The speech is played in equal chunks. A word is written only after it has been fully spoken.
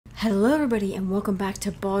Hello everybody and welcome back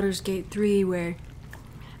to Baldur's Gate 3, where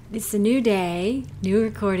it's a new day, new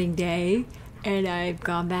recording day, and I've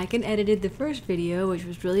gone back and edited the first video, which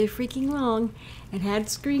was really freaking long and had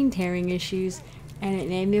screen tearing issues, and it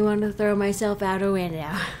made me want to throw myself out a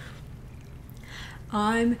window.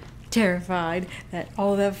 I'm terrified that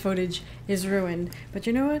all that footage is ruined, but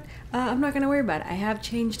you know what? I'm not going to worry about it. I have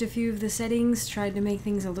changed a few of the settings, tried to make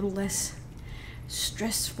things a little less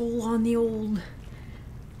stressful on the old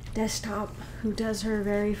desktop, who does her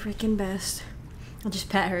very freaking best. I'll just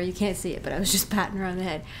pat her. You can't see it, but I was just patting her on the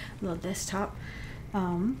head. Little desktop.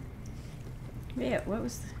 Yeah, what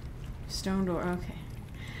was the stone door? Okay.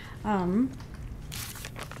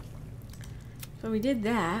 So we did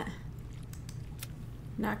that.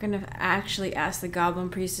 Not gonna actually ask the goblin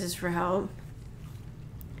priestess for help.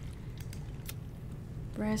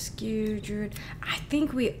 Rescue druid. I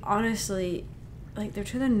think we honestly, like, they're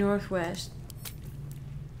to the northwest.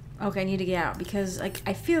 Okay, I need to get out because, like,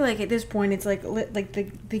 I feel like at this point it's like the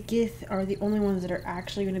Gith are the only ones that are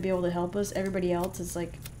actually going to be able to help us. Everybody else is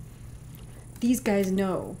like, these guys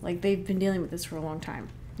know, like, they've been dealing with this for a long time,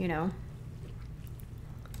 you know.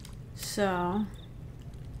 So,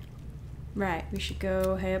 right, we should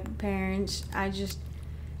go help the parents.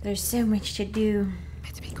 There's so much to do.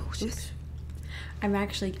 Better be cautious.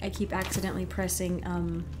 Oops. I keep accidentally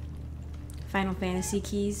pressing Final Fantasy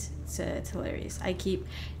keys. It's hilarious. I keep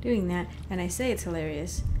doing that, and I say it's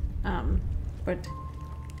hilarious, but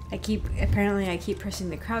apparently I keep pressing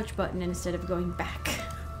the crouch button instead of going back.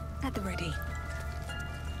 At the ready.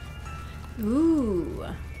 Ooh.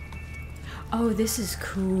 Oh, this is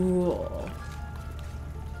cool.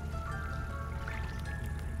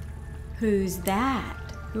 Who's that?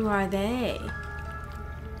 Who are they?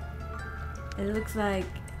 It looks like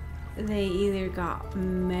they either got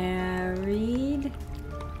married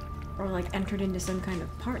or like entered into some kind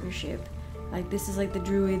of partnership. Like, this is like the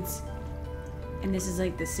druids and this is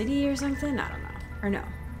like the city or something. I don't know. Or no.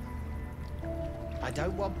 I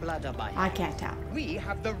don't want blood on my hands. I can't tell. We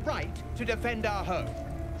have the right to defend our home.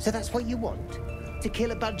 So that's what you want? To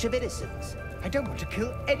kill a bunch of innocents? I don't want to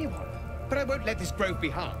kill anyone, but I won't let this grove be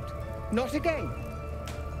harmed. Not again.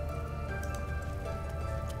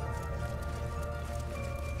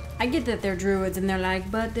 I get that they're druids and they're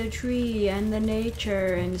like, but the tree and the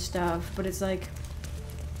nature and stuff, but it's like,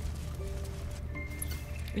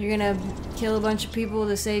 you're gonna kill a bunch of people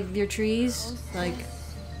to save your trees? Like,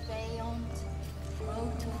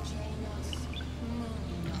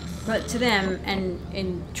 but to them, and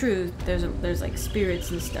in truth, there's like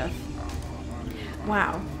spirits and stuff.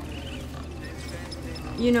 Wow.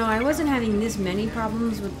 You know, I wasn't having this many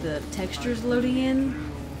problems with the textures loading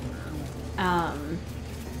in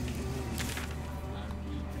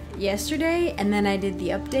yesterday, and then I did the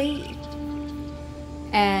update,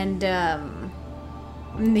 and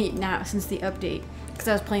now since the update, because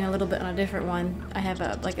I was playing a little bit on a different one, I have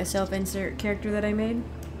a self-insert character that I made,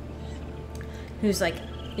 who's like,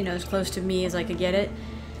 you know, as close to me as I could get it.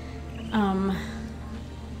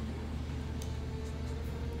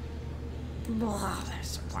 Blah,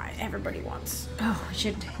 that's why everybody wants. Oh, I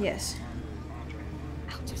should, yes.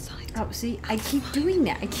 Oh, see, I keep doing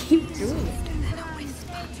that. I keep doing it.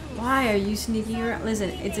 Why are you sneaking around?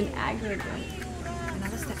 Listen, it's an aggregate.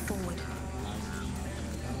 Another step forward.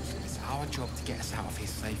 It's our job to get us out of here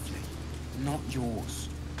safely, not yours.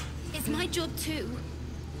 It's my job too.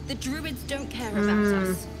 The druids don't care about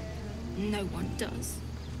us. No one does.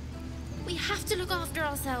 We have to look after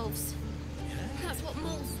ourselves. That's what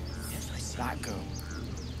moles. That girl.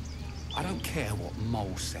 I don't care what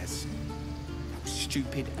Mole says. That was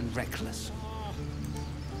stupid and reckless.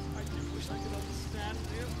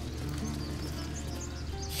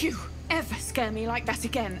 You ever scare me like that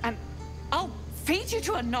again, and I'll feed you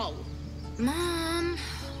to a knoll. Mom,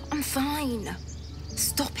 I'm fine.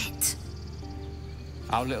 Stop it.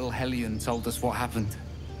 Our little Hellion told us what happened.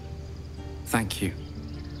 Thank you.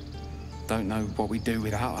 Don't know what we'd do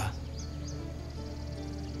without her.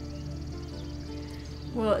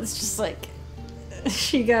 Well, it's just like,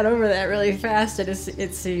 she got over that really fast,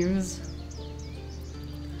 it seems.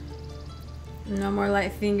 No more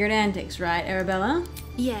light-fingered antics, right, Arabella?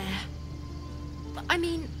 Yeah. I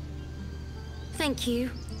mean, thank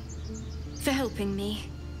you for helping me.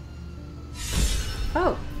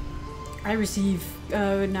 Oh, I receive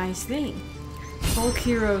a nice thing. Folk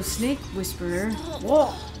hero snake whisperer. Stop.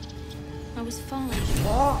 Whoa. I was fine.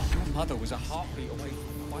 Whoa. Your mother was a heartbeat away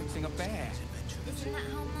from fighting a bear. Isn't that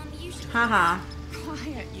how Mum usually? Haha.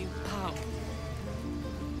 Quiet, you pup.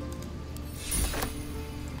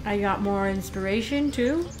 I got more inspiration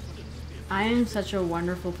too. I am such a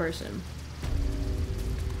wonderful person.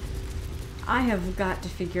 I have got to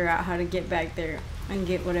figure out how to get back there and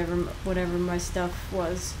get whatever my stuff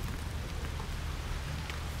was.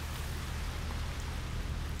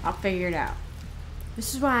 I'll figure it out.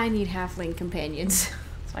 This is why I need halfling companions,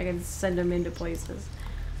 so I can send them into places.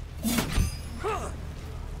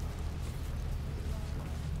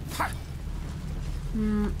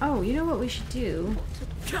 Oh, you know what we should do?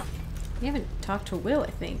 We haven't talked to Will, I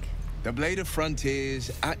think. The Blade of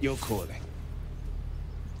Frontiers at your calling.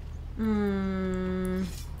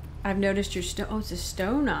 I've noticed your stone. Oh, it's a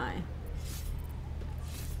stone eye.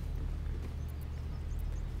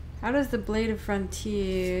 How does the Blade of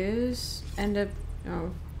Frontiers end up?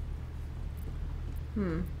 Oh.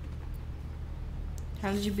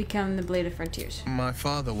 How did you become the Blade of Frontiers? My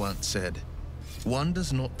father once said, one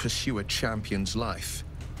does not pursue a champion's life.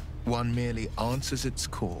 One merely answers its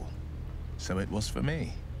call. So it was for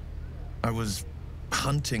me. I was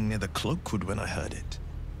hunting near the Cloakwood when I heard it.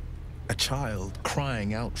 A child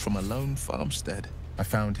crying out from a lone farmstead. I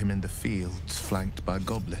found him in the fields, flanked by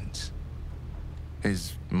goblins.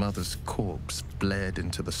 His mother's corpse bled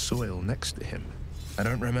into the soil next to him. I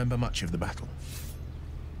don't remember much of the battle,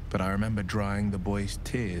 but I remember drying the boy's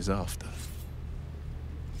tears after.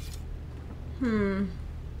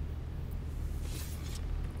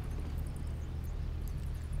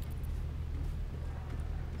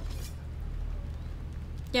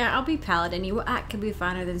 Yeah, I'll be paladin. What act could be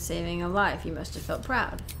finer than saving a life? You must have felt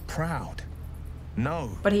proud. Proud?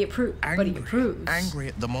 No. But he approves. Angry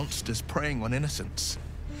at the monsters preying on innocents.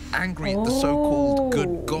 Angry at the so-called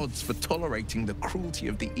good gods for tolerating the cruelty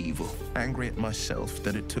of the evil. Angry at myself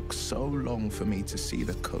that it took so long for me to see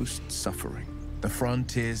the coast suffering. The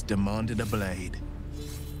frontiers demanded a blade.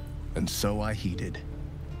 And so I heeded.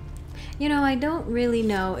 You know, I don't really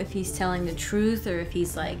know if he's telling the truth or if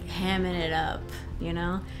he's like hamming it up, you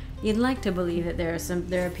know? You'd like to believe that there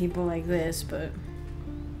are people like this, but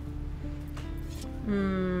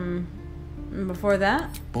before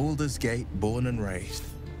that? Baldur's Gate, born and raised.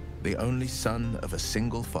 The only son of a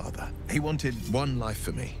single father. He wanted one life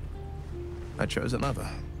for me. I chose another.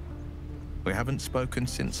 We haven't spoken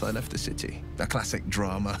since I left the city. A classic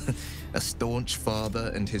drama. A staunch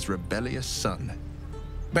father and his rebellious son.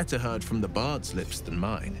 Better heard from the bard's lips than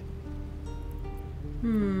mine.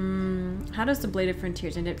 How does the Blade of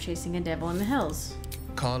Frontiers end up chasing a devil in the hills?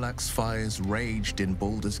 Karlach's fires raged in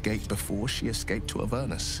Baldur's Gate before she escaped to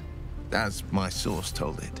Avernus, as my source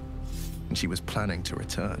told it. And she was planning to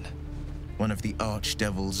return. One of the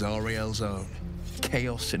archdevils Ariel's own.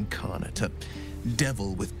 Chaos incarnate, a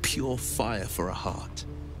devil with pure fire for a heart.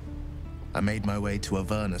 I made my way to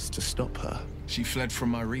Avernus to stop her. She fled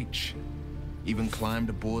from my reach. Even climbed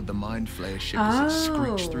aboard the Mind Flayer ship as it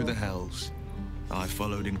screeched through the hells. I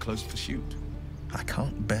followed in close pursuit. I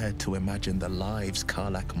can't bear to imagine the lives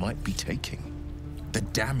Karlach might be taking. The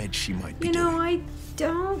damage she might be doing. You know, I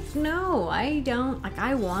don't know.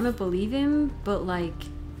 I want to believe him, but like,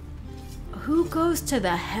 who goes to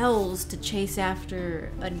the hells to chase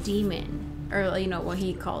after a demon? Or, you know, what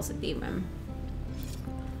he calls a demon.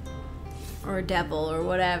 Or a devil or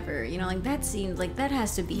whatever, you know, like that seems like that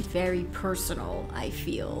has to be very personal, I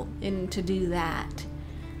feel, and to do that.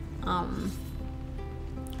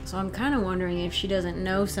 So I'm kind of wondering if she doesn't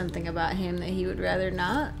know something about him that he would rather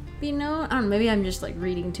not be known. I don't know, maybe I'm just like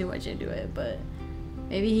reading too much into it, but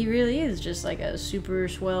maybe he really is just like a super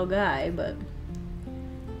swell guy, but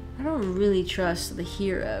I don't really trust the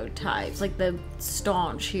hero types, like the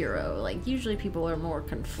staunch hero. Like usually people are more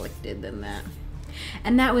conflicted than that.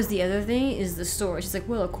 And that was the other thing, is the source. She's like,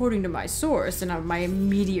 well, according to my source, and my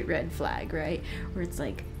immediate red flag, right? Where it's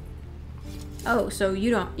like, oh, so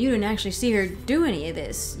you didn't actually see her do any of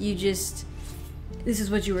this. You just, this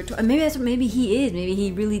is what you were told. Maybe he is. Maybe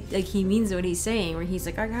he really, like, he means what he's saying, where he's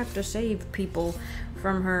like, I have to save people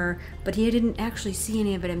from her, but he didn't actually see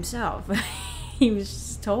any of it himself. He was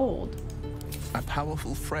just told. A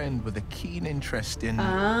powerful friend with a keen interest in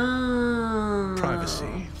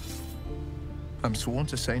privacy. I'm sworn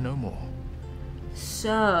to say no more.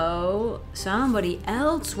 So somebody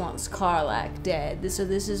else wants Karlach dead. So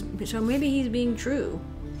maybe he's being true,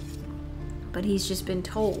 but he's just been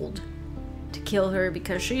told to kill her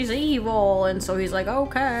because she's evil, and so he's like,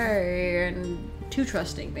 okay, and too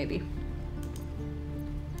trusting, maybe.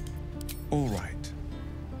 All right.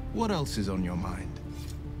 What else is on your mind?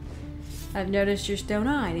 I've noticed your stone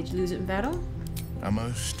eye. Did you lose it in battle? A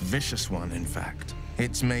most vicious one, in fact.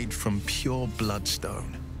 It's made from pure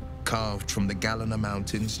bloodstone, carved from the Galena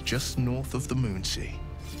Mountains just north of the Moonsea.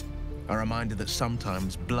 A reminder that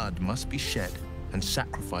sometimes blood must be shed and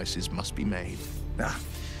sacrifices must be made.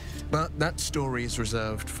 But that story is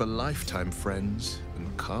reserved for lifetime friends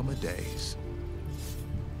and calmer days.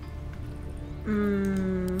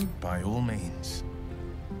 By all means.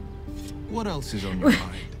 What else is on your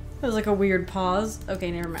mind? That was like a weird pause.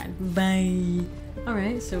 Okay, never mind. Bye.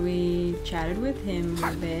 Alright, so we chatted with him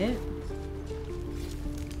a bit.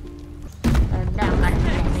 They're not gonna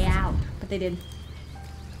get me out. But they did.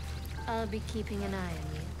 I'll be keeping an eye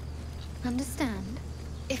on you. Understand?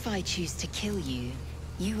 If I choose to kill you,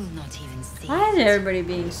 you will not even see Why is it. everybody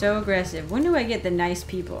being so aggressive? When do I get the nice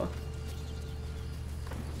people?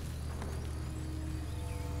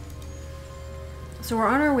 So we're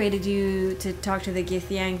on our way to talk to the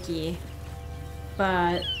Githyanki,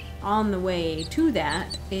 but on the way to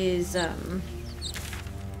that is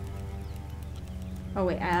oh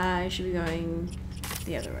wait, I should be going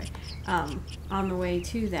the other way. On the way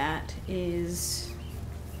to that is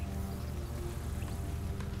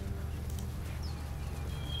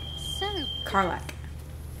So, Karlak.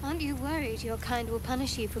 aren't you worried your kind will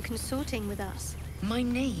punish you for consorting with us? My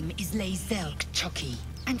name is Leizelk Choki,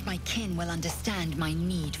 and my kin will understand my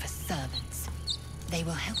need for servants. They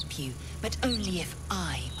will help you, but only if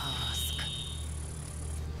I ask.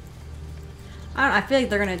 I feel like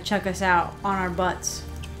they're gonna chuck us out on our butts.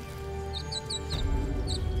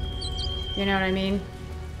 You know what I mean?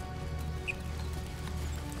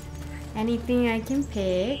 Anything I can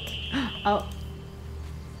pick? Oh.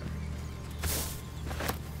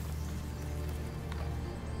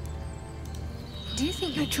 Do you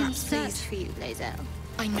think your troops search for you, Lae'zel?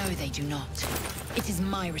 I know they do not. It is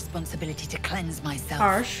my responsibility to cleanse myself.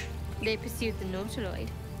 Harsh. They pursued the Nautiloid.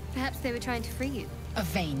 Perhaps they were trying to free you. A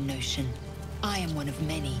vain notion. I am one of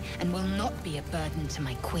many, and will not be a burden to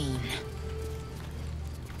my queen.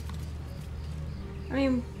 I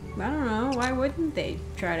mean, I don't know. Why wouldn't they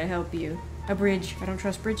try to help you? A bridge. I don't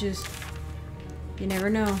trust bridges. You never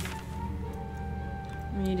know.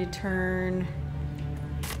 We need to turn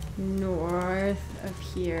north of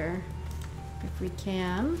here. If we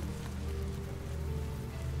can.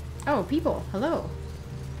 Oh, people. Hello.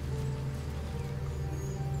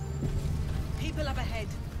 People up ahead.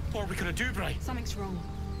 What are we gonna do, Bri? Something's wrong.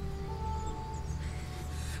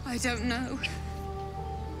 I don't know.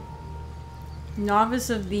 Novice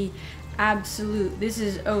of the Absolute. This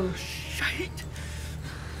is... Oh, Shite!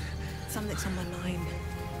 Something's on my mind.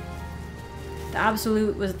 the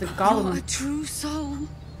Absolute was the You're a golem. true soul.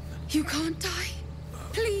 You can't die.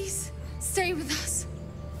 Please, stay with us.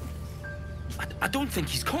 I don't think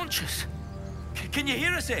he's conscious. Can you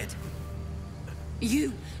hear us, Ed?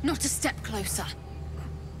 You, not a step closer.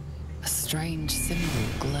 A strange symbol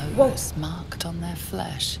Whoa. glows marked on their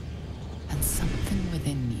flesh, and something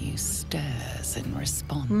within you stirs in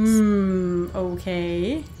response.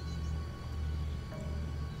 Okay.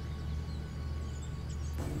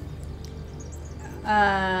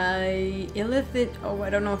 Illithid. Oh, I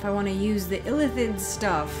don't know if I want to use the Illithid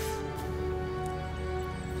stuff.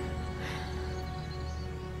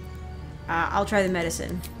 I'll try the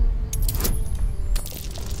medicine.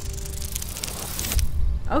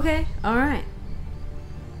 Okay, alright.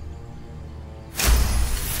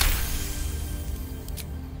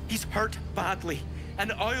 He's hurt badly. An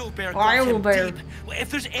owlbear got him Owlbear. deep. If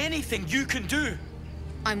there's anything you can do.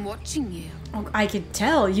 I'm watching you. Oh, I could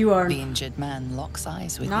tell you are The injured man locks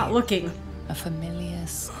eyes with not you. looking. A familiar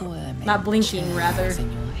squirming. Not blinking, chills rather.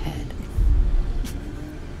 in your head.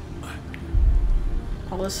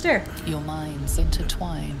 Alistair. Your minds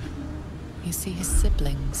intertwine. You see his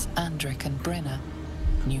siblings, Andric and Brenna,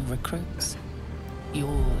 new recruits.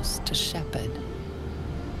 Yours to shepherd.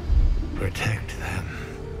 Protect them.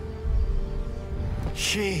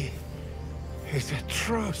 She is a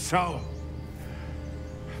true soul.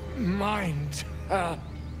 Mind her.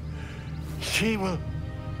 She will...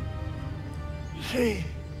 She...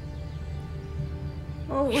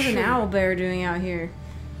 Oh, what was an owlbear doing out here?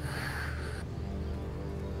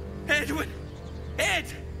 Edwin! Ed!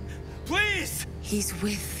 Please! He's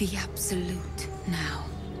with the Absolute now.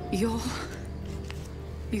 You're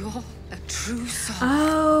a true soul.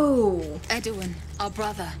 Oh, Edwin, our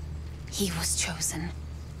brother, he was chosen.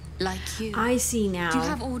 Like you. I see now. Do you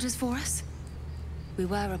have orders for us? We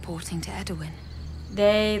were reporting to Edwin.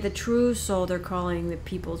 They, the true soul, they're calling the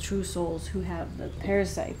people true souls who have the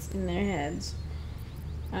parasites in their heads.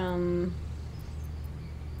 What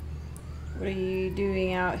are you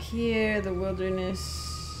doing out here? The wilderness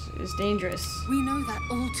is dangerous. We know that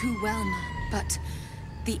all too well, man, but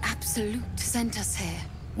the Absolute sent us here.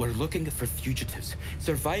 We're looking for fugitives,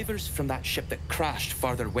 survivors from that ship that crashed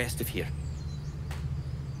farther west of here.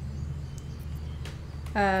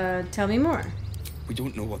 Tell me more. We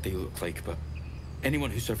don't know what they look like, but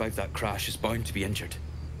Anyone who survived that crash is bound to be injured.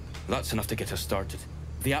 That's enough to get us started.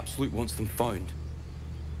 The Absolute wants them found.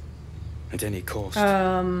 At any cost.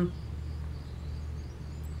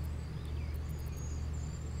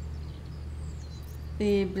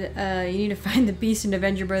 You need to find the beast and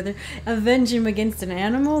avenge your brother. Avenge him against an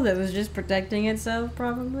animal that was just protecting itself,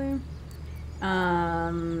 probably.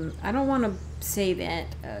 I don't want to say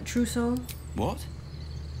that. True soul? What?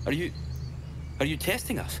 Are you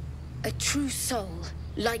testing us? A true soul,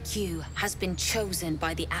 like you, has been chosen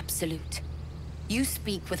by the Absolute. You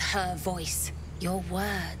speak with her voice. Your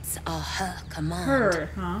words are her command. Her,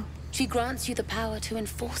 huh? She grants you the power to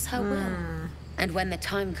enforce her will. And when the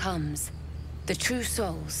time comes, the true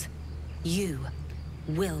souls, you,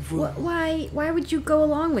 will rule. Why would you go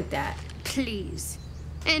along with that? Please.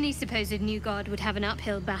 Any supposed new god would have an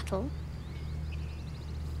uphill battle.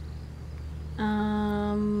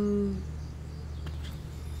 I'm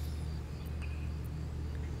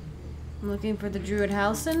looking for the druid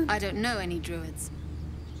Halsin. I don't know any druids.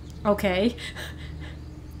 Okay.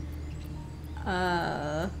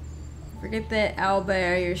 Forget that,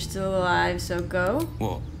 owlbear. You're still alive, so go.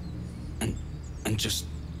 What? And just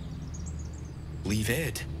leave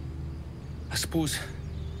Ed? I suppose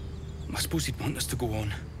he'd want us to go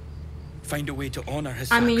on. Find a way to honor his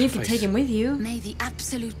sacrifice. I mean, you can take him with you. May the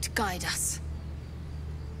Absolute guide us.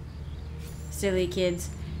 Silly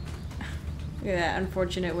kids. Look at that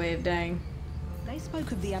unfortunate way of dying. They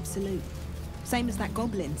spoke of the Absolute. Same as that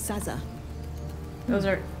goblin, Saza. Those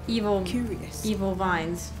are evil, Curious. evil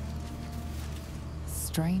vines.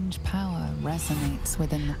 Strange power resonates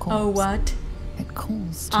within the corpse. Oh, what? It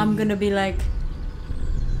calls to I'm you. gonna be like,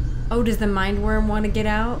 oh, does the mind worm want to get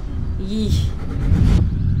out? Yeesh.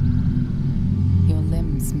 Your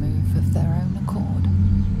limbs move of their own accord.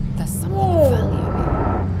 There's something of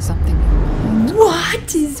value, something your mind.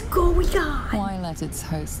 What is going on? Why let its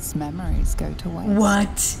host's memories go to waste?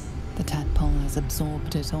 What? The tadpole has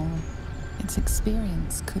absorbed it all. Its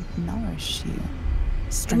experience could nourish you.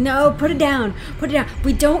 No, put it down. Put it down.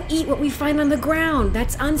 We don't eat what we find on the ground.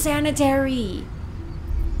 That's unsanitary.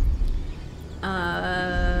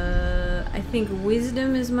 I think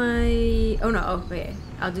wisdom is my... Oh, no. Okay.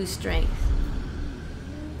 I'll do strength.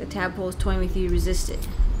 The tadpole is toying with you. Resist it.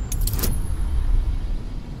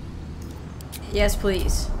 Yes,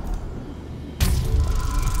 please.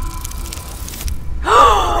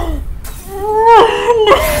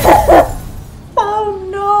 Oh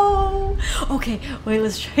no! Okay, wait,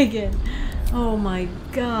 let's try again. Oh my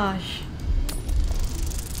gosh.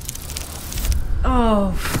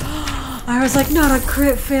 Oh, I was like, not a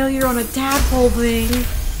crit failure on a tadpole thing.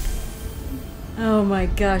 Oh my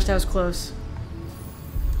gosh, that was close.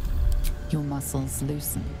 Your muscles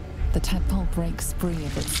loosen. The tadpole breaks free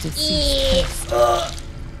of its deceased host.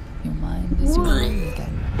 Your mind is your own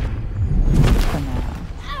again. For now.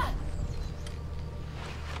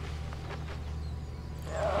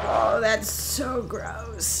 Oh, that's so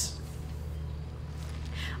gross.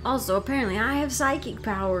 Also, apparently I have psychic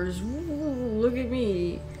powers. Ooh, look at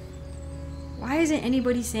me. Why isn't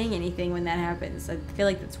anybody saying anything when that happens? I feel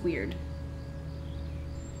like that's weird.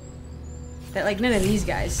 That, like, none of these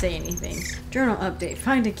guys say anything. Journal update.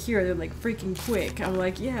 Find a cure. They're, like, freaking quick. I'm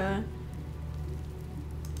like, yeah.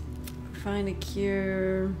 Find a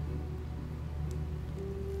cure.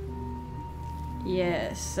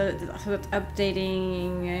 Yes. So it's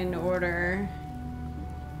updating in order.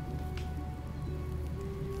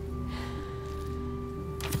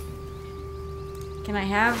 Can I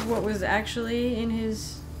have what was actually in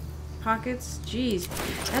his pockets? Jeez,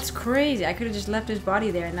 that's crazy. I could have just left his body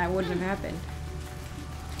there and that wouldn't have happened.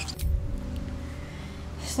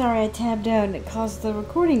 Sorry, I tabbed out and it caused the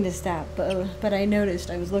recording to stop, but I noticed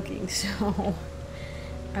I was looking, so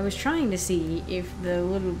I was trying to see if the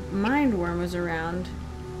little mind worm was around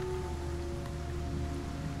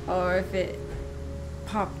or if it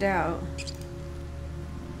popped out.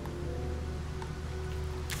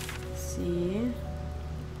 Let's see.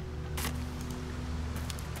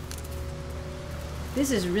 This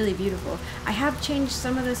is really beautiful. I have changed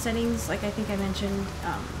some of the settings, like I think I mentioned,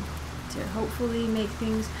 to hopefully make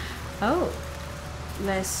things,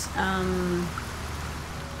 less,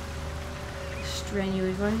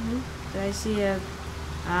 strenuous. Did I see a,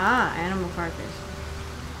 animal carcass.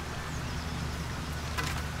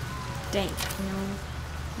 Dank,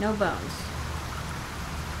 no bones.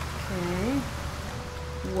 Okay.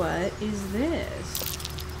 What is this?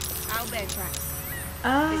 Owlbear tracks.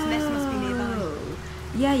 Oh. This nest must be nearby.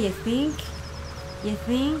 Yeah, you think? You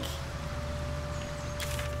think?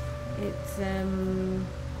 It's, do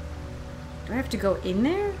I have to go in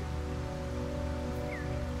there?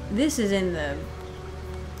 This is in the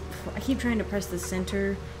I keep trying to press the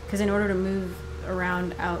center, because in order to move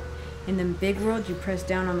around out in the big world, you press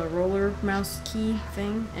down on the roller mouse key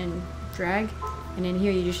thing and drag, and in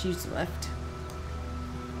here you just use the left.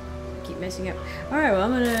 Keep messing up. Alright, well,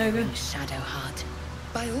 I'm gonna go. Shadowheart,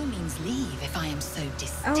 by all means leave if I am so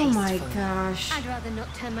distasteful. Oh my gosh. I'd rather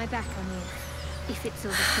not turn my back on you, if it's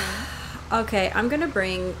all the same. Okay, I'm gonna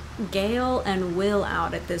bring Gale and Will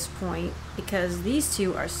out at this point, because these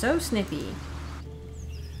two are so snippy.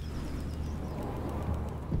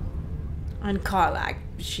 And Karlak,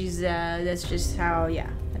 she's, that's just how, yeah.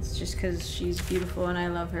 That's just because she's beautiful and I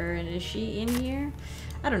love her. And is she in here?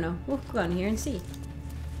 I don't know. We'll go in here and see.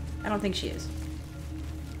 I don't think she is.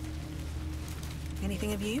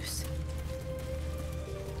 Anything of use?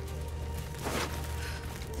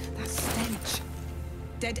 That stench.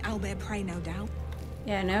 Dead owlbear prey, no doubt.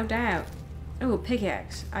 Yeah, no doubt. Oh,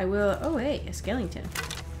 pickaxe. I will. Oh, hey, a skeleton.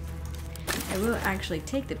 I will actually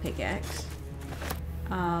take the pickaxe.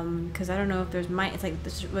 Because I don't know if there's it's like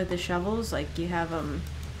this with the shovels, like you have a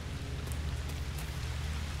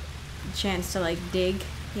chance to like dig,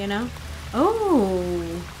 you know?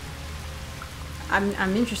 Oh,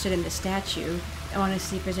 I'm interested in the statue. I want to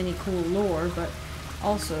see if there's any cool lore, but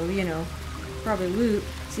also, you know, probably loot.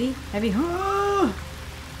 See, heavy. Oh!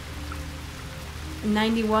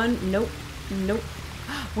 91. Nope. Nope.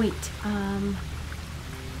 Wait.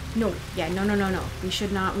 No. Yeah. No. We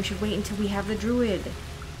should not. We should wait until we have the druid.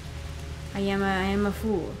 I am a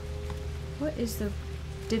fool. What is the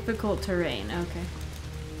difficult terrain? Okay.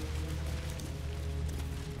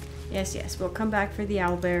 Yes. We'll come back for the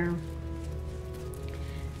owlbear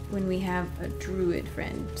when we have a druid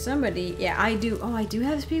friend. Somebody. Yeah, I do. Oh, I do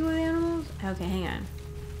have speed with animals? Okay, hang on.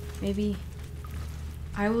 Maybe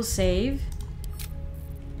I will save.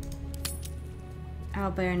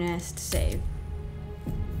 Owlbear nest, save.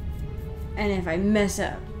 And if I mess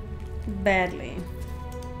up badly,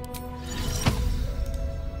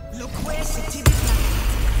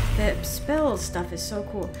 the spell stuff is so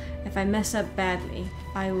cool. If I mess up badly,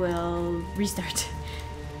 I will restart.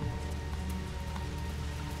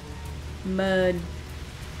 Mud.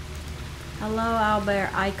 Hello,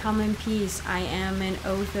 Owlbear. I come in peace. I am an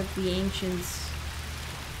oath of the ancients.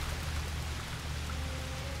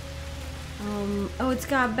 Oh, it's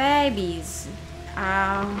got babies.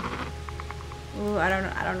 Ooh, I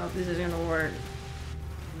don't know if this is gonna work.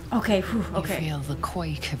 Okay, whew, okay. You feel the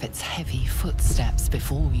quake of its heavy footsteps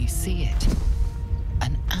before you see it.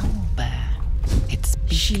 An owlbear. Its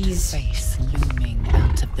beaked face looming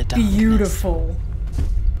out of the darkness. Beautiful.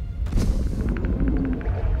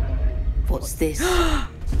 What's this?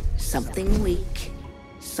 Something weak,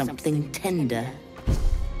 something tender.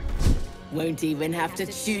 Won't even have to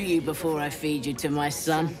chew you before I feed you to my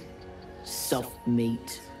son. Soft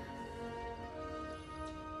meat.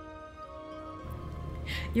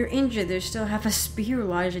 You're injured. There's still half a spear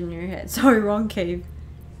lodged in your head. Sorry, wrong cave.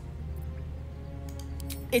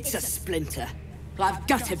 It's a splinter. I've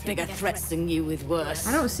gutted bigger threats than you with worse.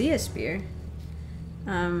 I don't see a spear.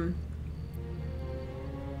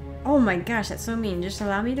 Oh my gosh, that's so mean. Just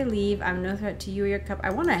allow me to leave. I'm no threat to you or your cup.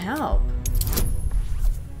 I want to help.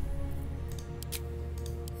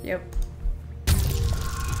 Yep.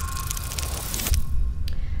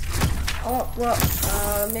 Oh, well,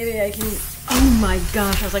 maybe I can... Oh my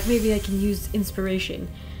gosh, I was like, maybe I can use inspiration.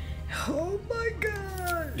 Oh my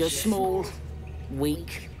gosh! You're small,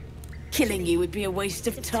 weak. Killing you would be a waste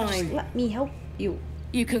of time. Just let me help you.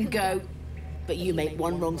 You can go, but you make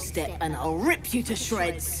one wrong step and I'll rip you to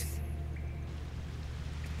shreds.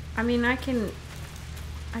 I mean, I can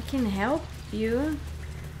help you.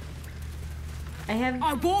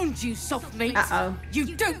 I warned you, soft meat. Uh-oh.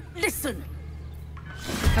 You don't listen.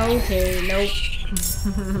 Okay, nope.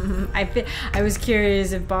 I was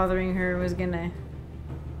curious if bothering her was gonna...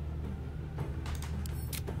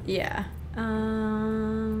 Yeah.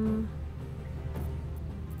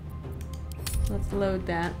 Let's load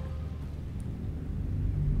that.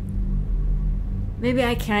 Maybe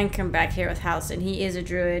I can come back here with Halsin. He is a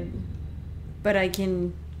druid. But I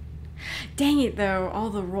can... Dang it, though. All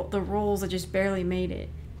the rolls, I just barely made it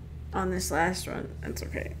on this last one. That's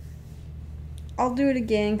okay. I'll do it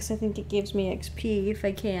again because I think it gives me XP if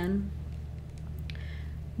I can.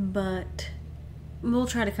 But we'll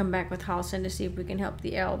try to come back with Halsin to see if we can help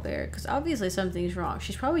the owlbear, because obviously something's wrong.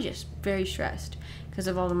 She's probably just very stressed because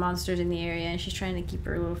of all the monsters in the area, and she's trying to keep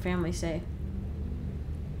her little family safe.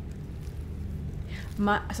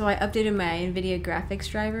 So I updated my NVIDIA graphics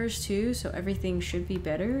drivers too, so everything should be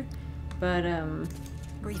better. But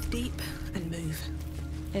breathe deep and move.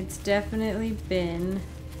 It's definitely been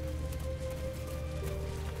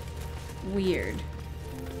weird.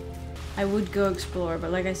 I would go explore,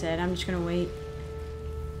 but like I said, I'm just gonna wait.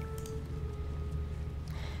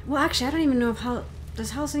 Well, actually, I don't even know if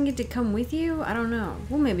does Halsin get to come with you? I don't know.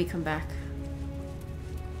 We'll maybe come back.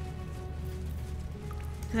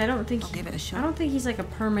 Because I don't think give it a shot. I don't think he's like a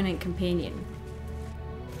permanent companion.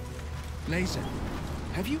 Laser,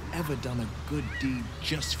 have you ever done a good deed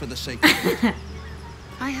just for the sake of it?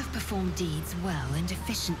 I have performed deeds well and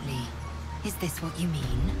efficiently. Is this what you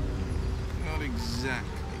mean? Not exactly.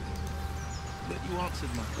 But you answered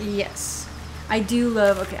my question. Yes. I do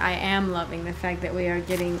love, okay, I am loving the fact that we are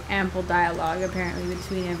getting ample dialogue apparently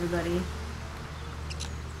between everybody.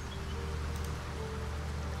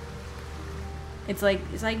 It's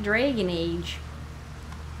like Dragon Age.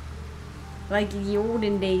 Like the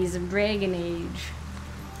olden days of Dragon Age.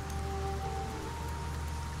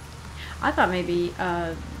 I thought maybe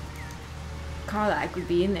Karlach would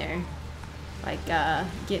be in there. Like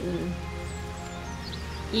getting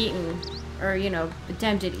eaten, or you know,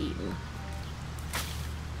 attempted eaten.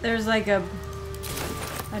 There's like a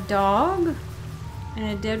dog and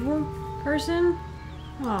a dead person.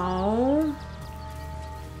 Oh.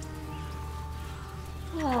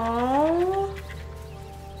 Oh.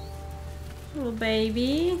 Little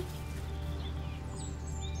baby.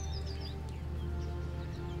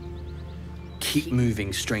 Keep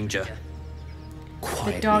moving, stranger.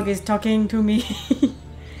 Quietly. The dog is talking to me.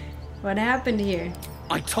 What happened here?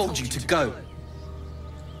 I told you to go.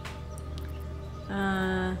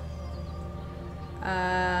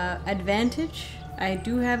 Advantage? I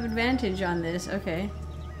do have advantage on this, okay.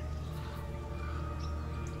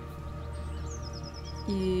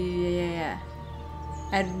 Yeah.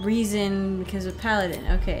 At reason because of Paladin.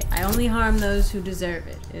 Okay, I only harm those who deserve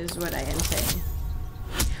it, is what I am saying.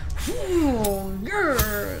 Oh,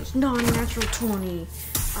 yes! Non-natural 20.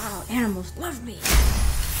 Oh, animals love me.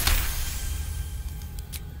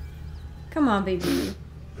 Come on, baby.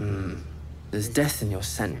 There's death in your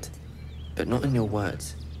scent, but not in your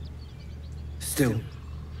words. Still,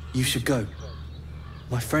 you should go.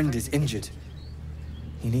 My friend is injured.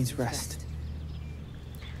 He needs rest.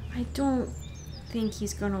 I don't think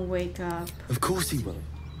he's gonna wake up. Of course he will.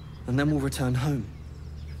 And then we'll return home.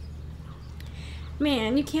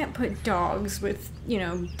 Man, you can't put dogs with, you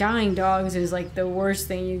know, dying dogs is like the worst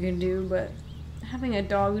thing you can do, but having a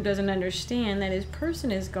dog who doesn't understand that his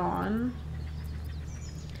person is gone.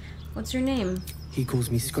 What's your name? He calls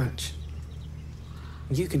me Scratch.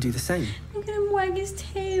 You can do the same. Look at him wag his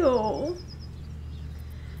tail.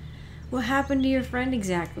 What happened to your friend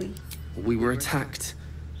exactly? We were attacked.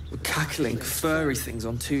 Cackling, furry things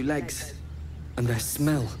on two legs. And their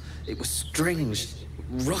smell, it was strange,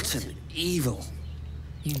 rotten, evil.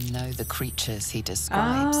 You know the creatures he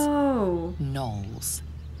describes. Oh. Gnolls.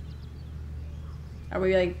 Are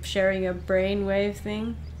we like sharing a brainwave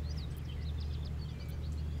thing?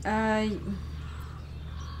 Come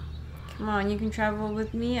on, you can travel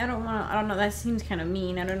with me. I don't know, that seems kind of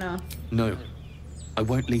mean. I don't know. No, I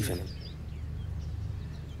won't leave him.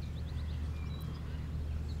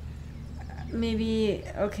 Maybe,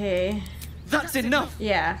 okay. That's enough!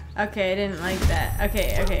 Yeah, okay, I didn't like that.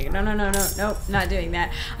 Okay, no, nope, not doing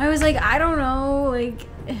that. I was like, I don't know, like...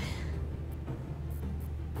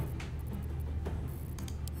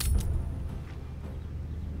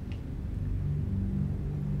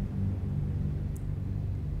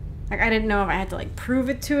 Like, I didn't know if I had to, like, prove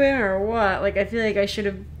it to him or what. Like, I feel like I should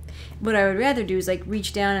have... What I would rather do is, like,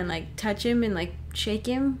 reach down and, like, touch him and, like, shake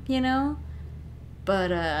him, you know?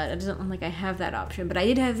 But, it doesn't look like I have that option. But I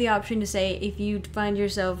did have the option to say, if you find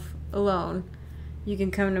yourself alone, you can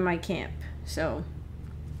come to my camp. So,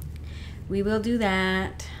 we will do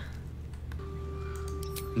that.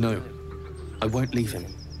 No, I won't leave him.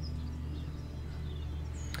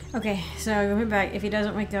 Okay, so going back. If he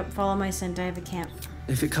doesn't wake up, follow my scent. I have a camp.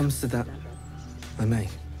 If it comes to that, I may.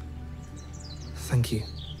 Thank you.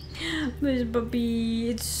 This puppy,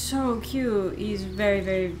 it's so cute. He's very,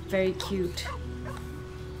 very, very cute.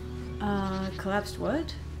 Collapsed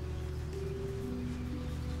what?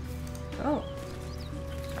 Oh.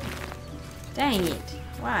 Dang it.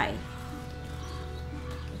 Why?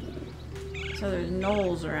 So there's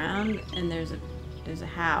gnolls around, and there's a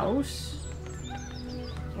house.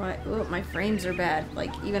 What? Oh, my frames are bad,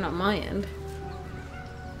 like, even on my end.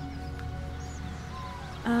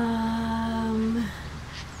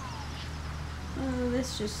 Oh,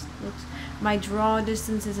 this just looks... My draw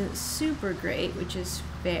distance isn't super great, which is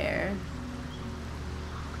fair.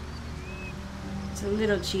 It's a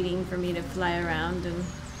little cheating for me to fly around and...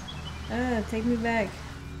 take me back.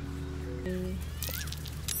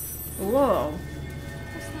 Whoa.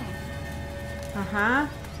 What's that? Uh-huh.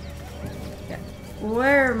 Yeah.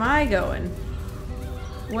 Where am I going?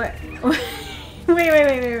 What?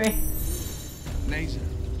 wait. Nazer,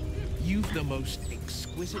 you've the most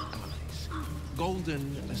exquisite eyes,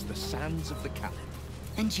 golden as the sands of the Caliph.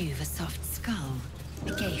 And you've a soft skull.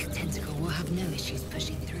 A Gaith tentacle will have no issues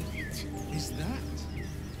pushing through it. Is that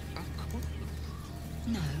a compliment?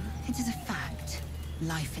 No, it is a fact.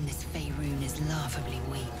 Life in this Faerun is laughably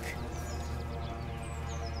weak.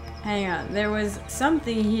 Hang on, there was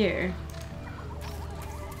something here.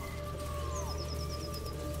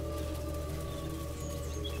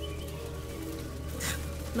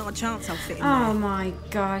 Not a chance I'll fit in Oh there. my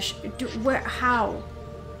gosh. How?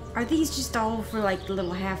 Are these just all for like the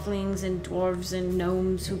little halflings and dwarves and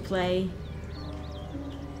gnomes who play?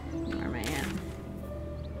 Oh man.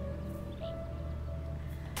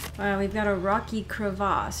 Well, we've got a rocky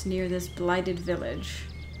crevasse near this blighted village.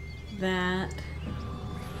 That...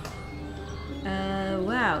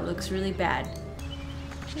 wow, looks really bad.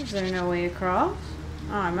 Is there no way across?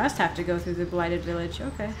 Oh, I must have to go through the blighted village.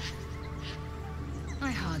 Okay. I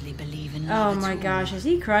hardly believe in Oh love my at all. gosh, is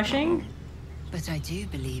he crushing? But I do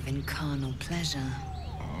believe in carnal pleasure.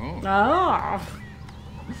 Oh.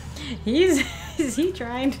 Is he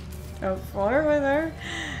trying to flirt with her?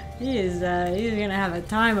 He's gonna have a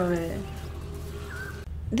time of it.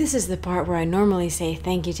 This is the part where I normally say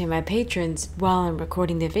thank you to my patrons while I'm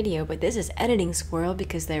recording the video, but this is editing squirrel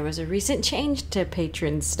because there was a recent change to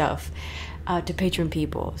patron stuff, to patron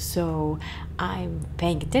people. So I'm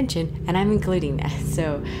paying attention and I'm including that.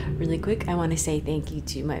 So really quick, I want to say thank you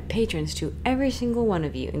to my patrons, to every single one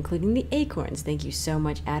of you, including the Acorns. Thank you so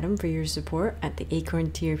much, Adam, for your support at the Acorn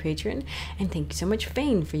tier patron. And thank you so much,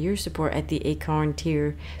 Fane, for your support at the Acorn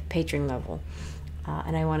tier patron level.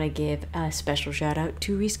 And I want to give a special shout out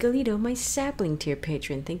to Reese Galito, my sapling tier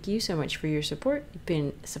patron. Thank you so much for your support. You've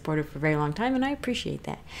been supportive for a very long time and I appreciate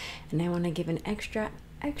that. And I want to give an extra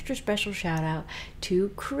special shout out to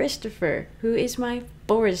Christopher, who is my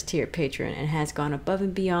Forest tier patron and has gone above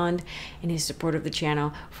and beyond in his support of the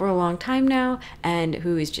channel for a long time now, and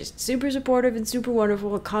who is just super supportive and super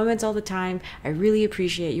wonderful, comments all the time. I really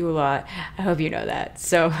appreciate you a lot. I hope you know that.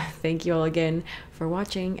 So thank you all again for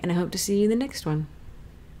watching, and I hope to see you in the next one.